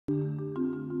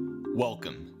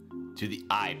Welcome to the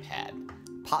iPad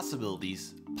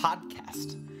Possibilities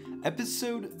Podcast,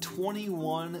 episode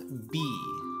 21B,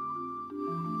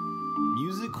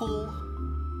 Musical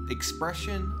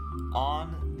Expression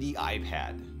on the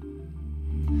iPad.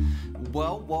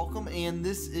 Well, welcome, and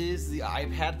this is the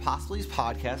iPad Possibilities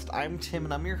Podcast. I'm Tim,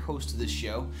 and I'm your host of this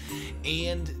show,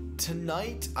 and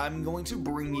tonight I'm going to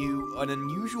bring you an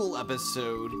unusual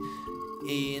episode.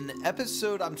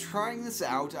 I'm trying this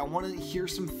out. I want to hear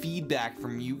some feedback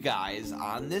from you guys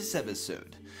on this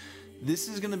episode. This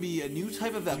is going to be a new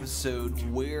type of episode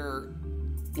where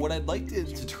what I'd like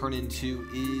it to turn into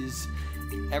is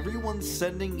everyone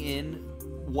sending in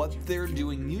what they're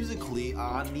doing musically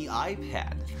on the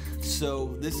iPad.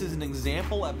 So this is an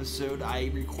example episode.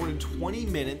 I recorded 20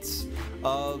 minutes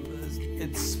of,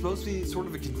 it's supposed to be sort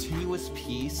of a continuous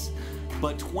piece,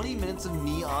 but 20 minutes of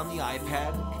me on the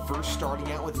iPad, first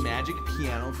starting out with Magic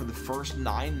Piano for the first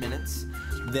 9 minutes,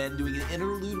 then doing an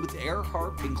interlude with air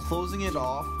harp, and closing it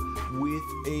off with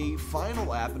a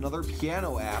final app, another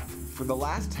piano app, for the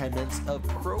last 10 minutes of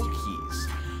Pro Keys.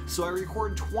 So I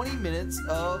record 20 minutes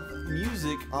of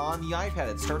music on the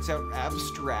iPad. It starts out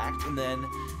abstract, and then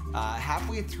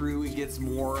halfway through it gets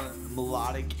more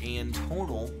melodic and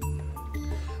tonal.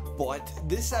 But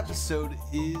this episode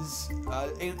is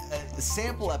a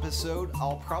sample episode.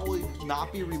 I'll probably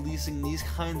not be releasing these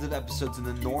kinds of episodes in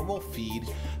the normal feed,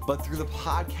 but through the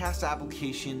podcast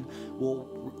application,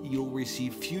 you'll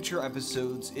receive future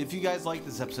episodes. If you guys like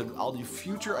this episode, I'll do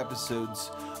future episodes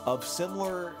of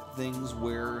similar things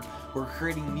where we're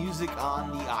creating music on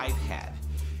the iPad.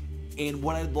 And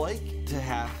what I'd like to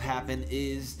have happen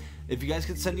is, if you guys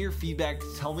could send your feedback,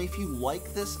 tell me if you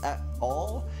like this at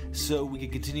all, so we can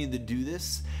continue to do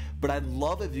this. But I'd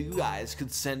love if you guys could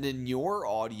send in your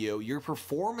audio, your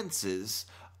performances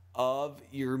of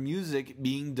your music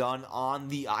being done on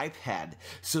the iPad.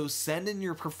 So send in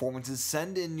your performances,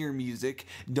 send in your music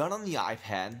done on the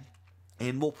iPad,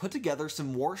 and we'll put together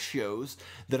some more shows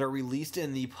that are released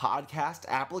in the podcast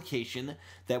application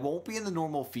that won't be in the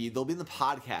normal feed. They'll be in the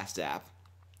podcast app,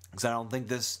 because I don't think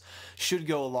this should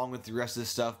go along with the rest of this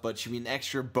stuff, but should be an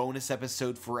extra bonus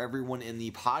episode for everyone in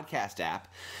the podcast app.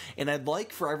 And I'd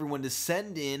like for everyone to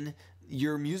send in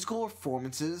your musical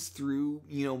performances through,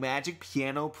 Magic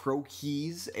Piano, Pro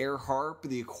Keys, air harp,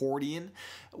 the accordion,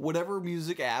 whatever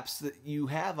music apps that you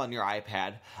have on your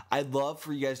iPad. I'd love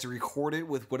for you guys to record it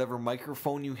with whatever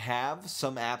microphone you have.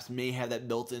 Some apps may have that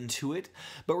built into it,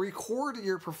 but record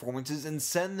your performances and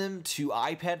send them to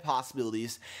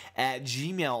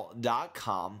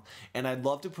iPadPossibilities@gmail.com, and I'd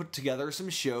love to put together some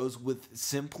shows with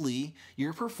simply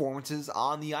your performances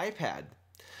on the iPad.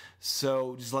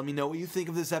 So just let me know what you think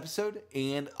of this episode,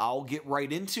 and I'll get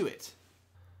right into it.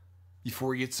 Before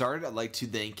we get started, I'd like to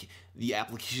thank the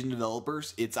application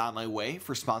developers, It's On My Way,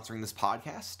 for sponsoring this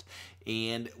podcast.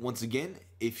 And once again,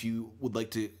 if you would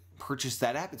like to purchase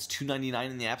that app, it's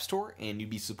 $2.99 in the App Store, and you'd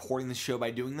be supporting the show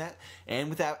by doing that. And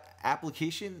with that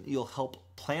application, you'll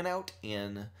help plan out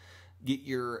and get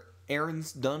your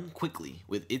errands done quickly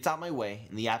with It's On My Way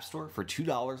in the App Store for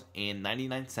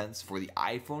 $2.99 for the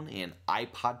iPhone and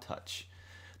iPod Touch.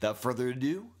 Without further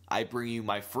ado, I bring you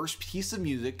my first piece of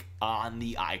music on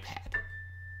the iPad.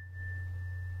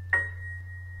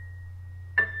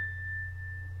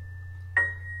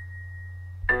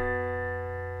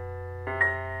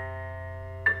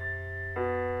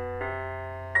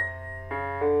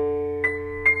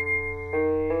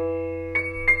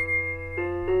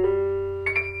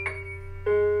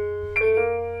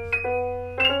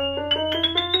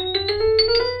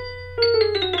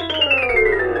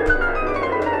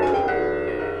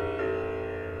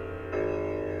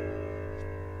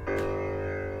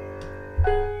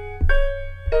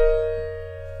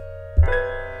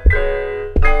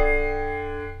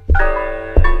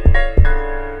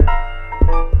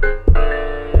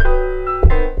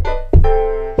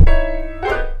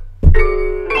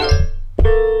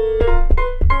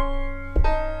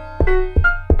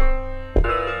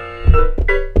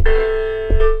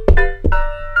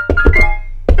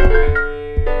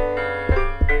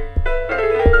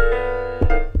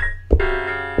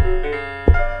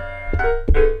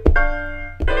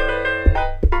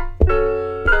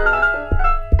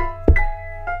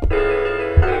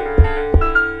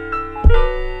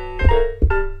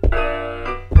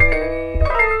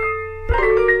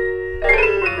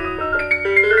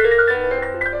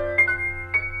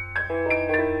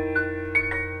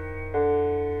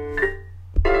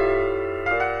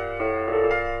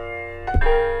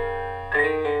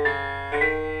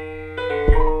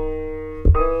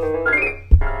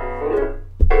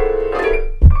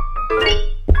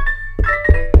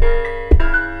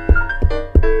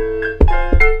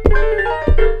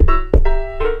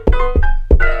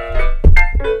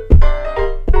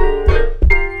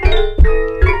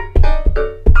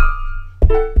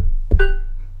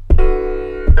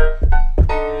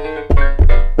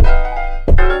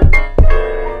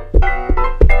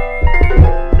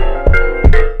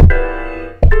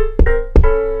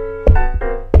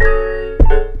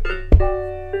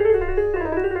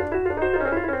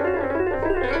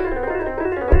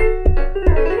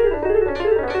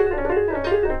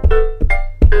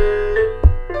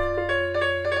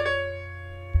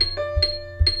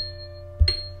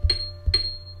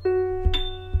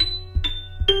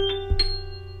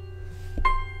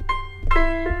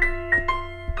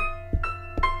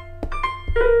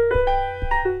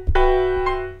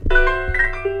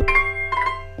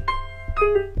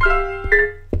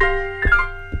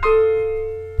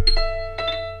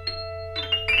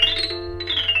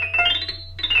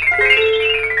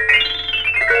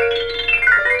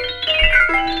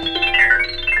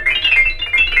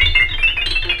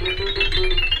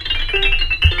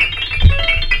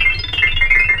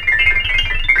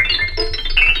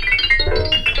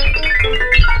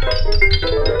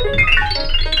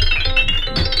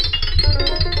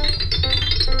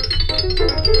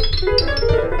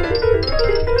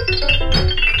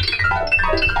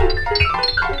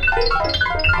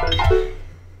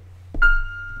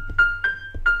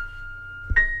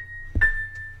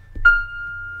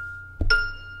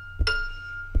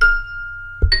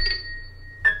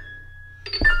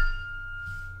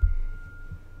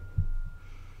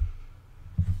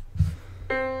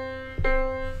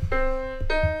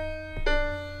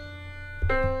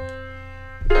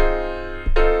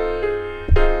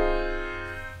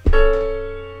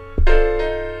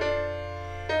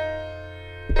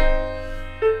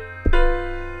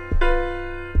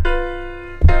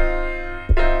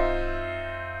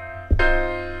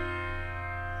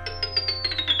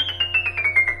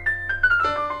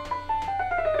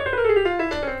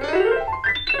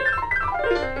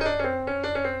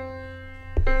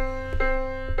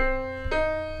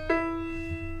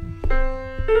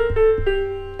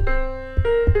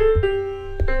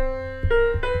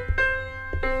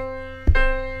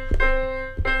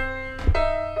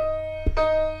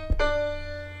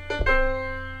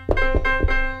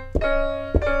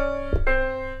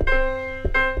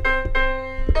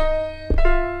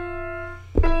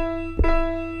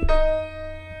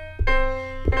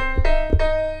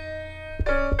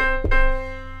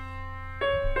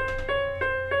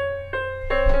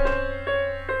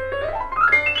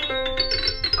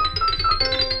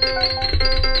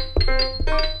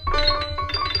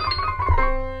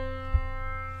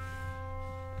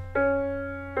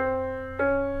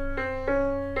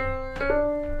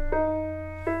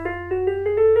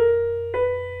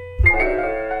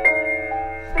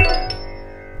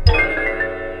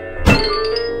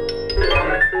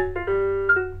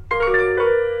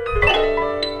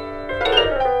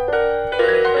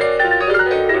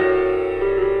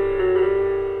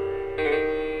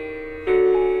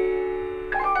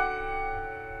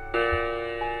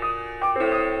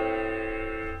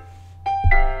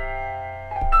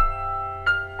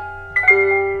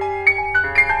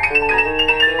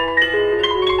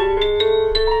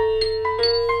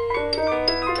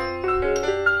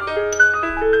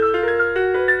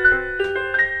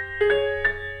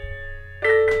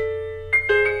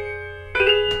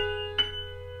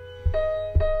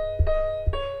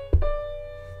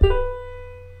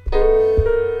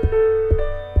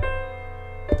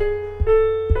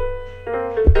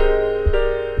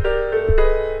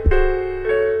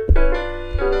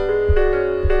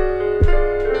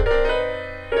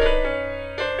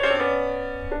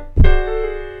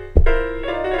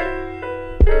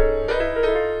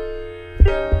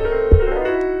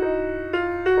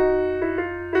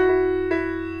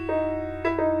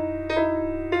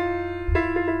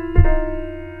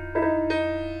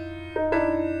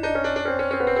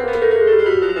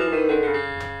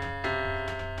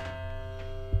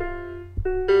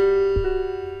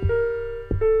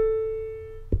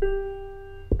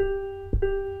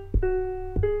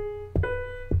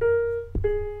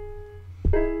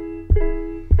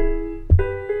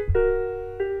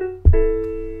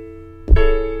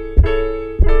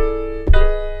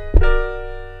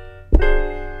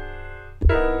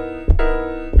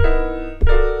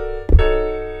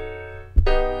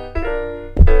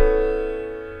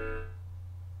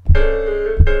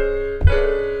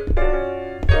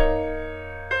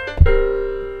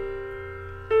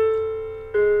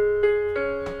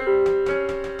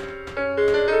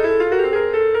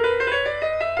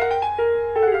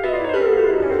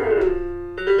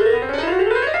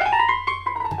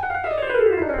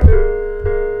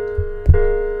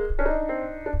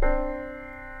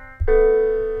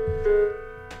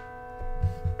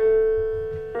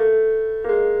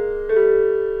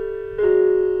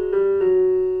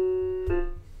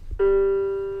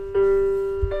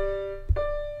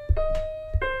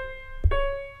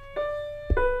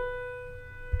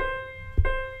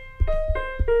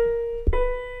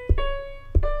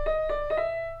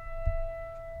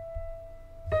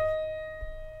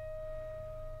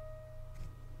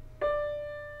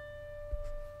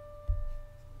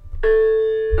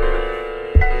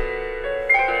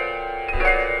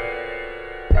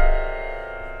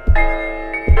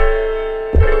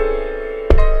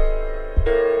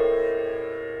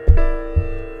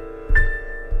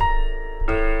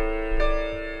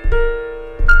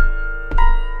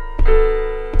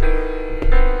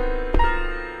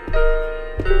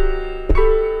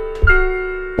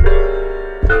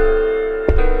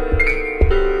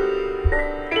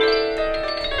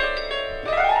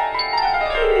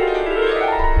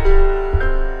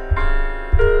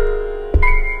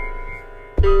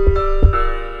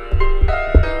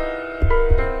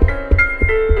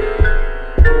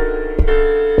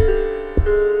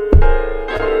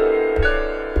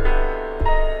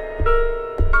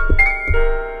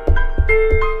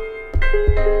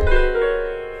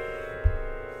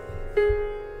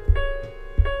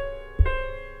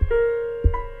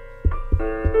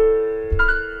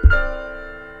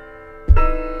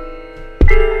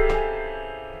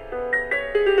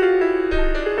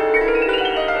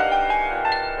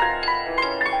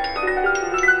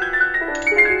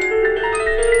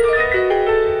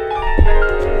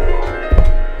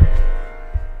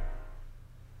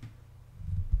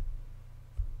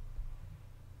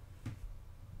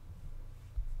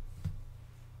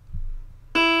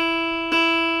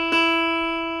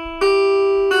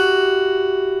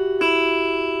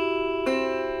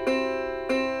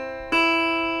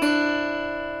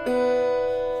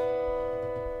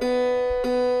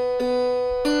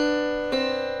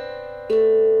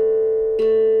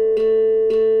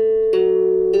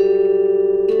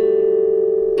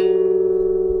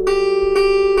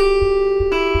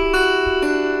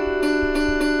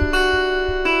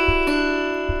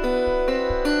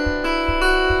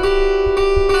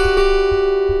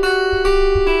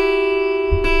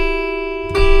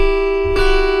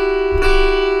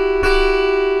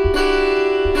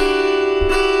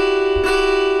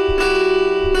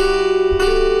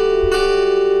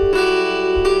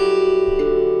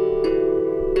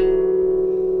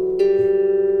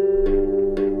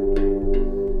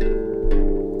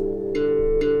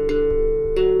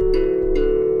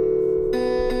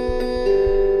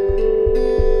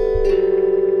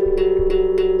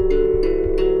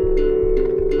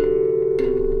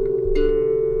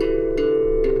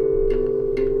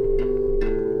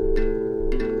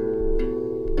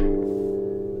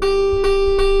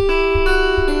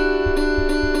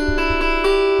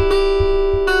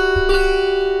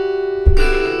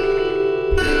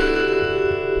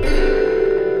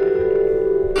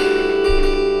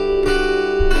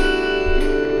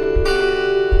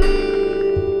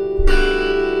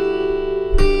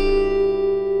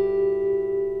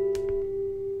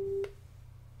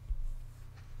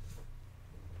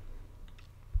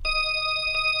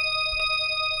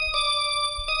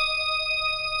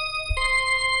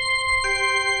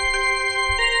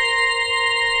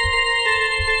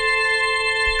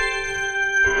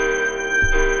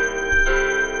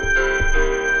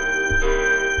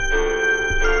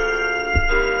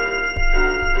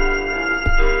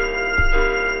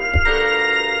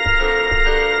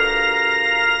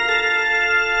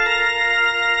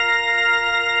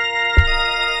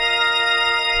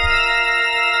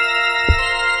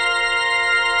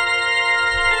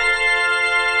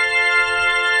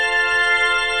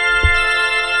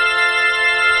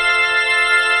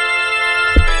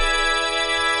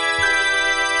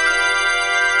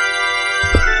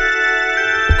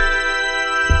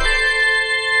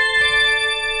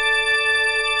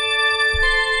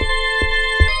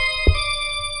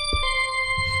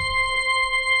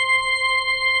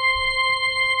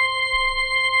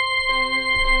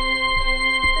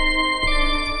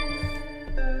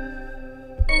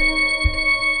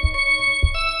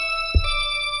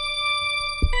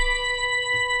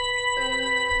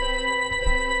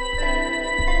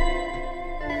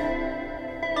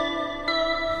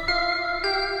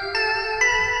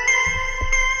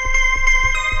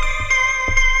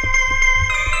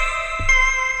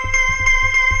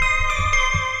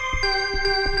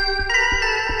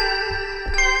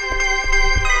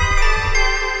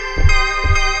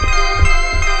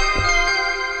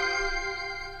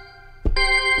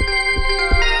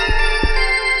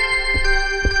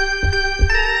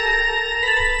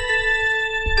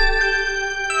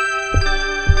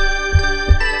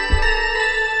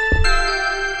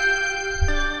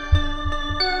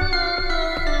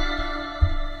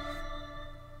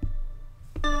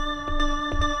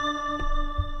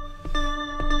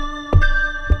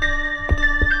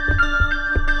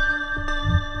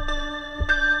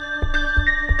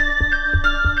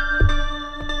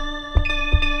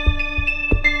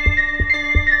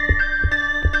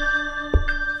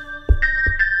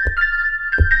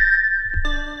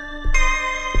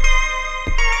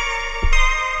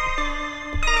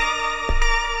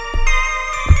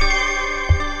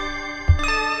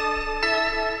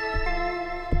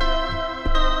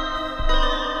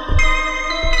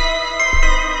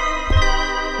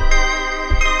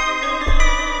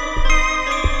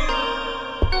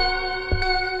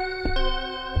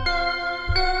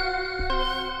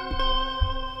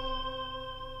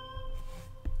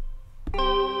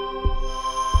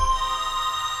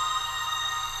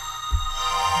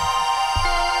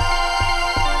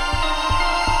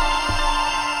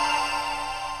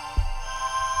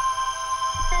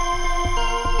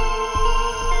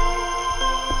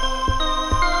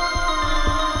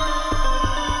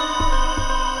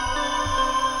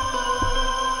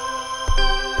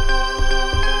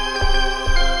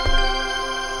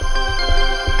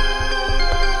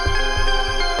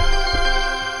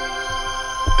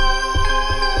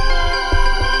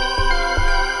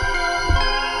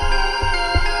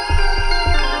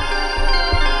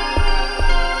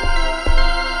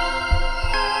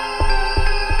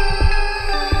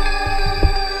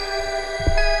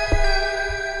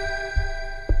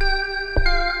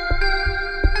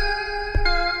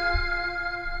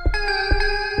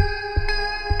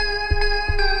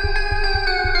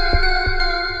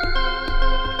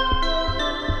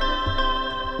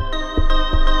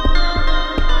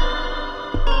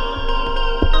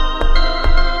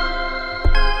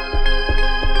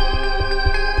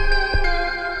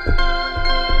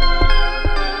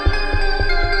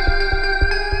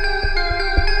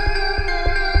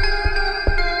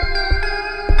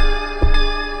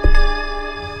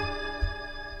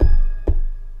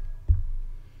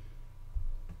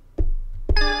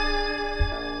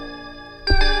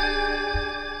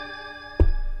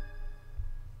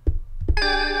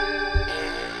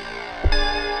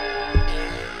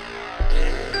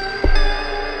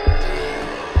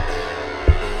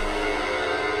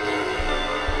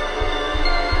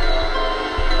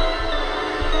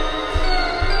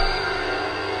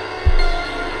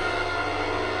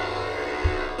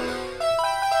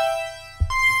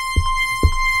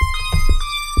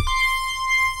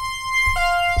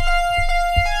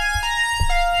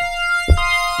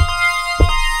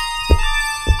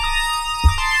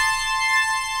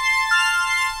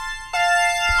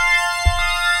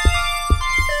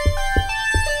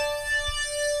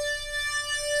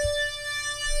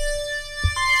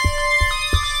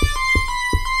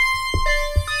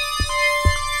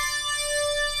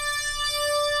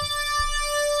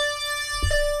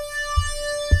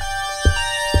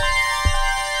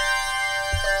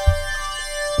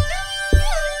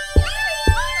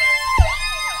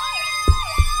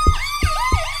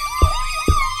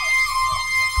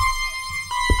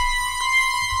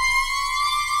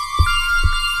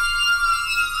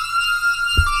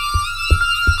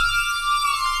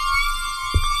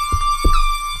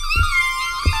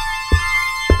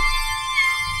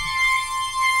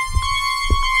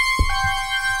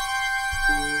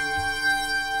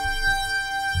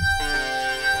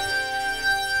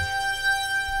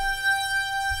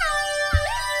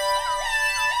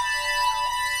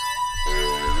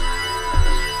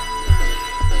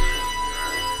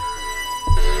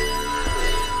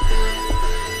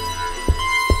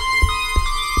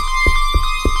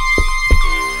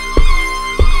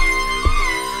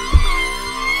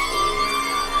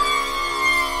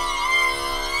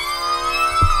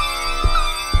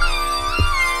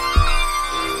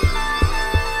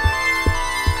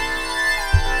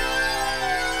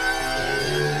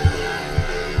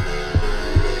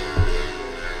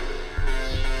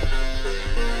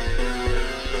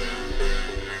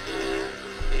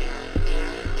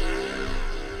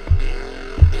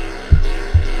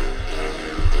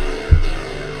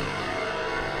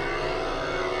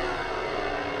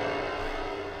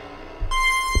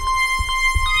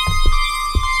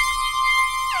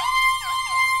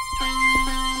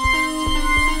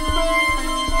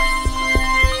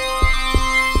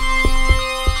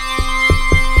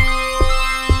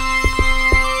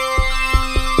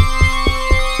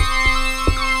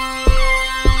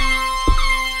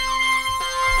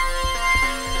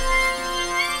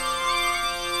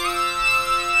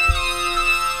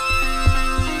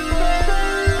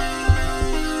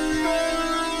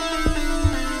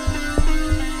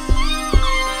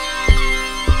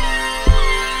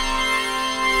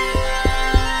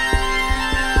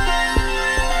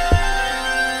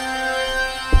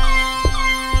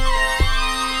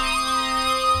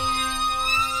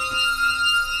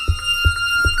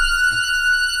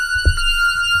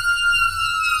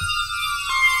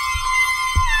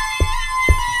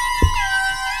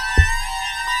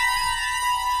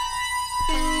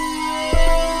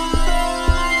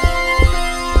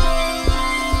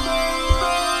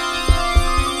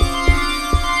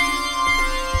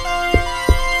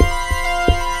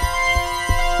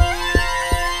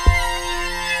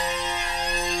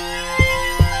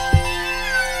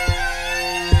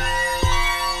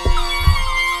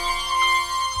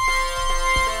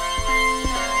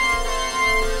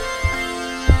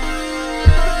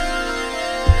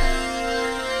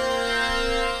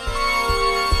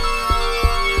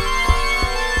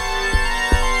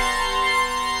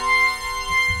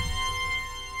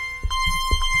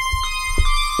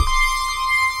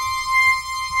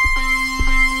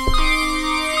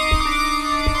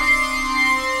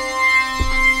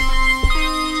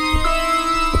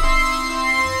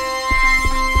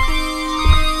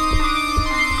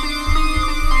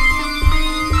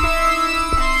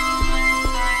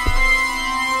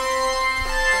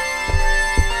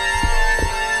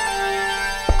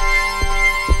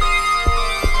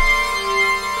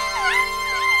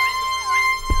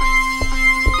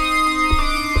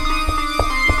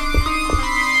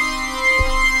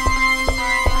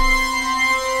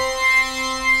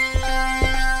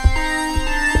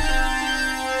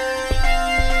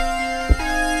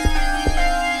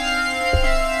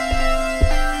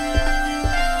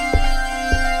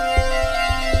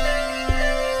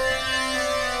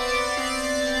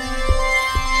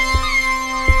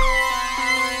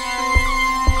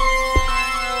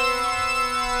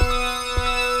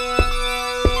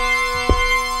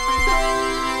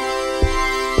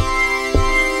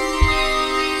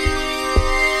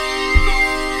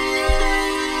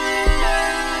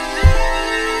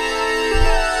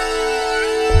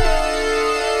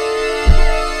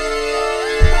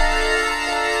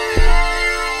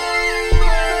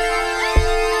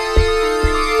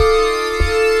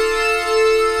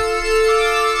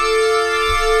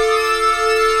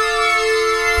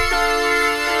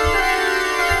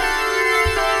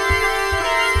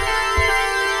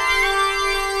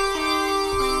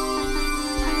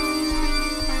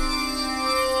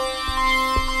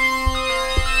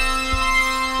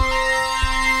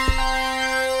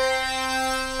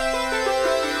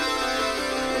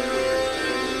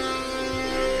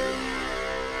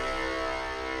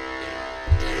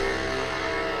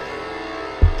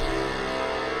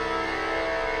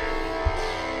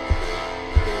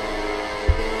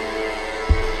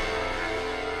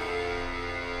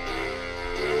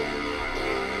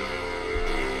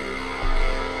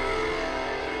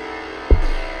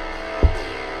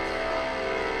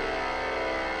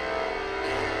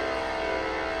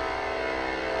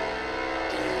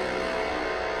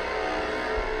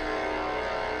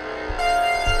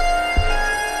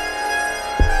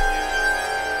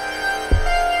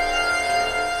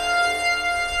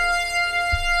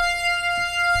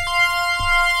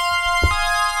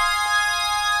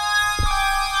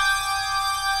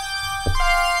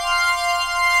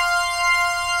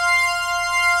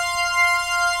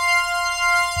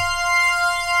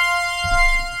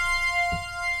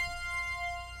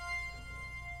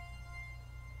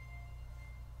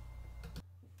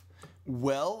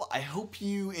 I hope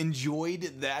you enjoyed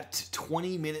that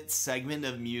 20-minute segment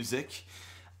of music.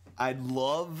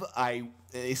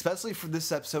 Especially for this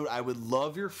episode, I would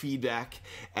love your feedback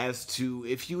as to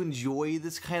if you enjoy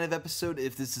this kind of episode,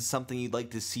 if this is something you'd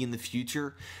like to see in the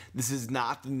future. This is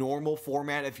not the normal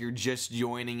format. If you're just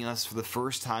joining us for the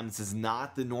first time, this is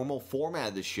not the normal format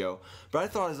of the show. But I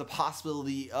thought as a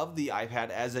possibility of the iPad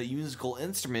as a musical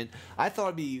instrument, I thought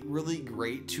it'd be really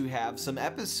great to have some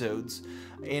episodes,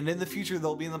 and in the future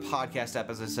they'll be in the podcast app,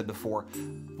 as I said before,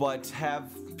 but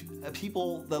have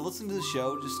people that listen to the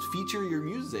show just feature your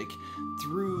music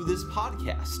through this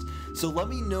podcast. So let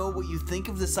me know what you think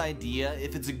of this idea,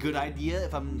 if it's a good idea,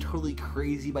 if I'm totally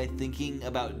crazy by thinking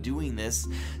about doing this.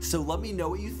 So let me know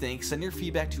what you think. Send your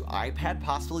feedback to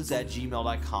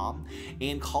iPadPossibilities@gmail.com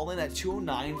and call in at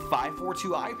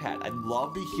 209-542-iPad. I'd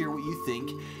love to hear what you think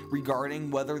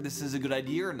regarding whether this is a good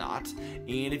idea or not,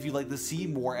 and if you'd like to see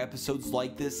more episodes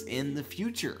like this in the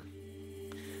future.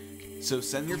 So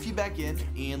send your feedback in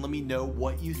and let me know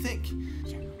what you think.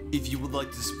 If you would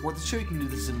like to support the show, you can do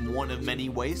this in one of many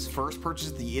ways. First,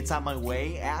 purchase the It's On My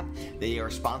Way app. They are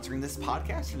sponsoring this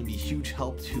podcast, and it'd be a huge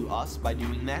help to us by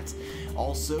doing that.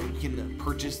 Also, you can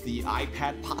purchase the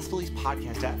iPad Possibilities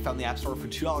podcast app, found in the App Store for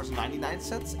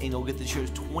 $2.99, and you'll get the shows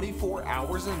 24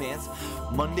 hours in advance,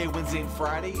 Monday, Wednesday, and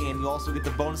Friday, and you'll also get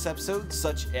the bonus episodes,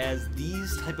 such as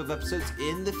these type of episodes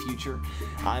in the future.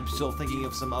 I'm still thinking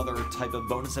of some other type of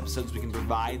bonus episodes we can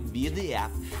provide via the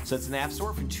app. So it's an App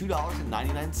Store for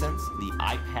 $2.99. The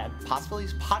iPad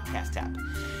Possibilities podcast app.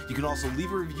 You can also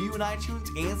leave a review in iTunes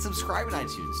and subscribe in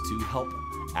iTunes to help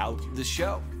out the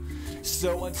show.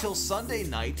 So until Sunday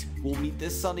night, we'll meet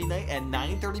this Sunday night at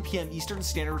 9:30 p.m. Eastern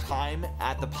Standard Time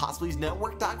at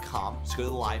thepossibilitiesnetwork.com. Just go to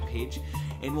the live page,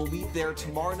 and we'll meet there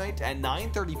tomorrow night at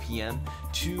 9:30 p.m.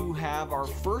 to have our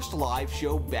first live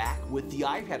show back with the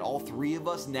iPad. All three of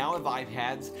us now have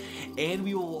iPads, and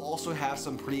we will also have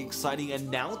some pretty exciting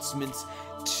announcements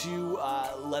to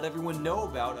let everyone know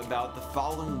about the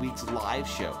following week's live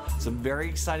show. Some very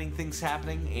exciting things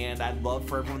happening, and I'd love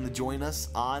for everyone to join us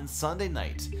on Sunday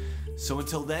night. So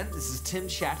until then, this is Tim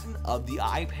Chatton of the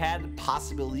iPad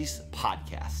Possibilities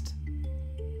Podcast.